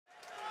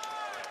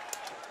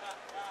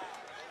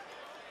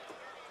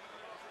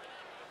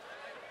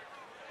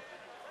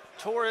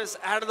Torres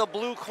out of the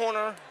blue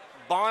corner.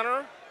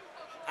 Bonner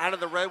out of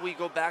the red. We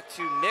go back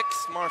to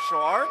mixed martial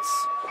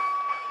arts.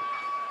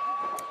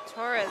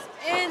 Torres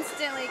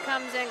instantly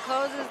comes in,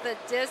 closes the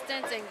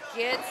distance, and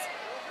gets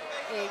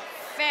a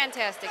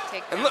fantastic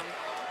takedown. And look,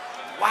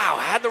 wow,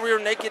 had the rear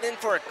naked in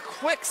for a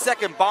quick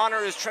second. Bonner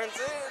is trying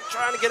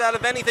to get out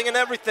of anything and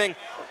everything.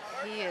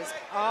 He is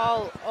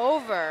all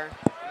over.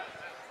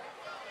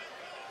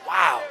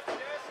 Wow.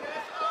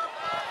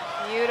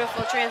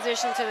 Beautiful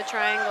transition to the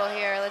triangle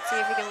here. Let's see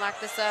if we can lock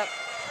this up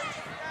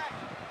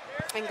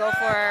and go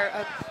for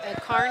a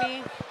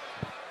Carney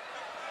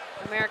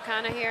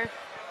Americana here.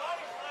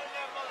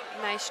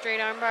 Nice straight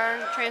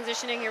armbar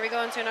transitioning. Here we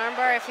go into an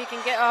armbar. If he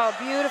can get, oh,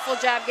 beautiful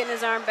job getting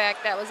his arm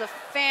back. That was a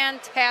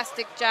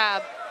fantastic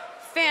job.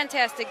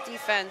 Fantastic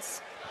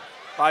defense.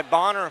 By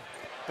Bonner,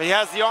 but he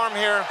has the arm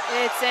here.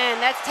 It's in,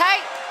 that's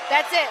tight.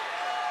 That's it.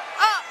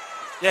 Oh.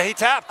 Yeah, he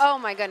tapped. Oh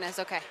my goodness,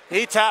 okay.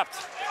 He tapped.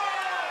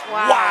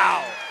 Wow.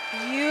 Wow.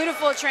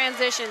 Beautiful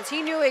transitions.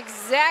 He knew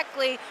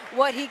exactly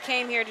what he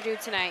came here to do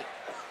tonight.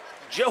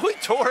 Joey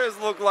Torres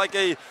looked like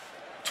a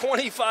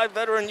 25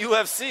 veteran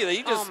UFC.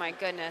 He just, oh my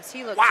goodness,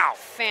 he looked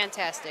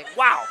fantastic.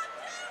 Wow.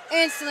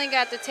 Instantly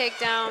got the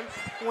takedown,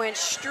 went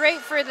straight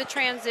for the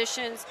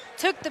transitions,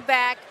 took the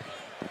back,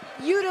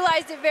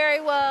 utilized it very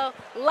well,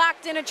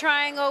 locked in a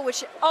triangle,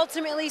 which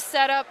ultimately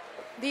set up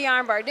the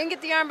armbar. Didn't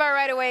get the armbar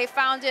right away,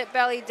 found it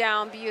belly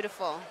down.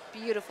 Beautiful,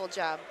 beautiful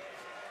job.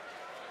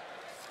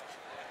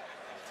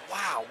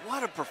 Wow,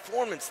 what a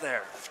performance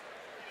there.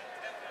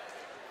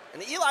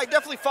 And Eli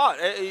definitely fought.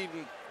 He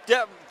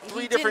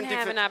didn't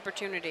have an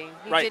opportunity.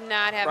 He did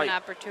not have an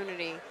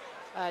opportunity.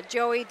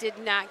 Joey did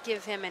not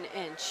give him an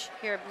inch.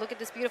 Here, look at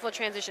this beautiful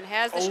transition.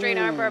 Has the straight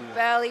armbar,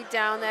 belly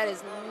down. That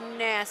is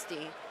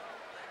nasty.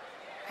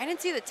 I didn't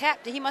see the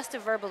tap. He must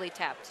have verbally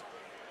tapped.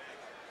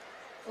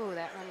 Ooh,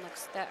 that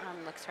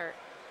arm looks hurt.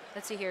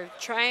 Let's see here.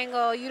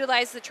 Triangle,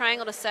 utilize the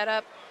triangle to set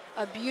up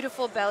a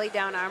beautiful belly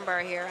down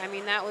armbar here. I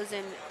mean, that was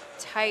in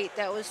tight.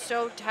 That was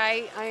so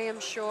tight. I am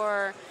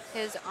sure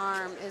his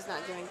arm is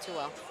not doing too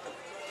well.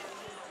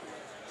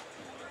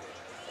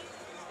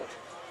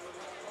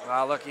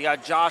 Wow, look, you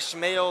got Josh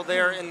Mayo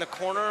there in the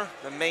corner,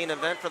 the main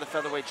event for the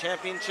Featherweight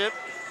Championship.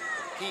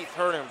 Keith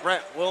Herndon,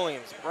 Brett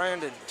Williams,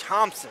 Brandon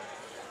Thompson.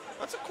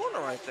 That's a corner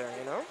right there,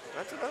 you know?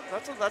 That's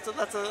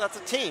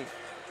a team.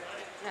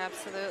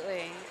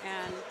 Absolutely.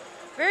 And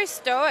very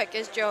stoic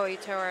is Joey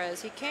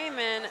Torres. He came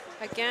in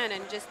again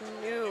and just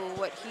knew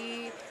what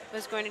he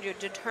was going to do,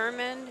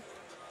 determined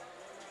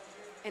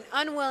and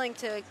unwilling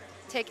to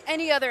take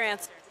any other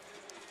answer.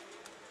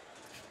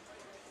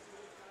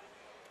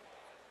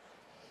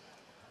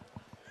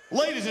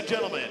 Ladies and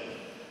gentlemen,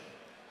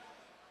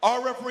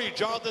 our referee,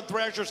 Jonathan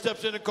Thrasher,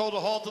 steps in and calls a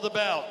halt to the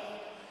bout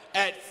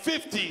at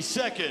 50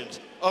 seconds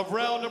of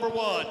round number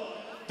 1.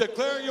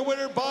 Declaring your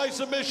winner by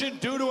submission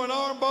due to an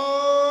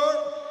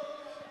armbar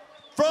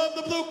from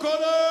the blue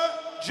corner,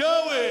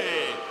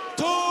 Joey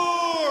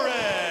Torres.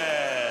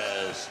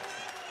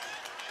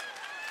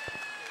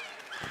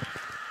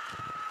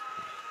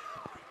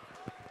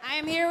 I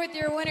am here with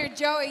your winner,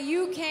 Joey.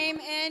 You came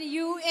in,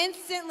 you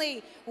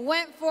instantly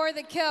went for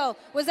the kill.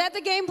 Was that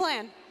the game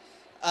plan?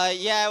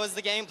 Yeah, it was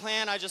the game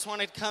plan. I just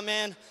wanted to come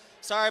in.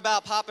 Sorry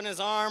about popping his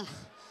arm.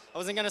 I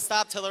wasn't going to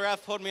stop till the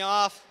ref pulled me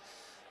off,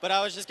 but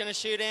I was just going to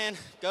shoot in,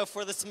 go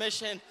for the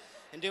submission,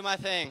 and do my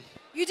thing.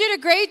 You did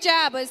a great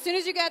job. As soon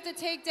as you got the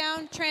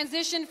takedown,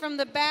 transition from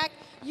the back,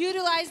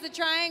 utilized the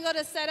triangle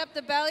to set up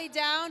the belly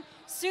down.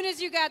 As soon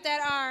as you got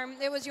that arm,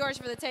 it was yours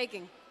for the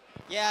taking.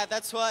 Yeah,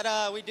 that's what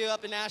we do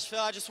up in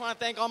Nashville. I just want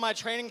to thank all my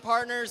training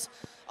partners,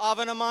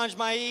 Avin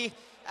Amanjmai,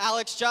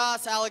 Alex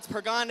Joss, Alex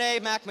Pergande,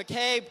 Mac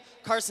McCabe,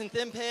 Carson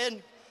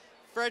Thimpin,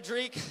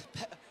 Freddie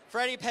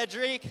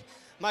Pedrick,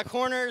 my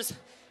corners,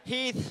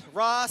 Heath,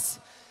 Ross,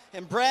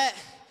 and Brett,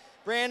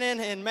 Brandon,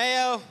 and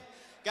Mayo.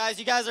 Guys,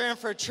 you guys are in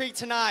for a treat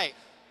tonight.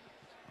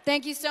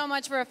 Thank you so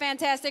much for a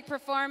fantastic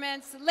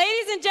performance.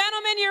 Ladies and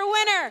gentlemen, your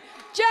winner,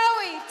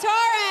 Joey Torres.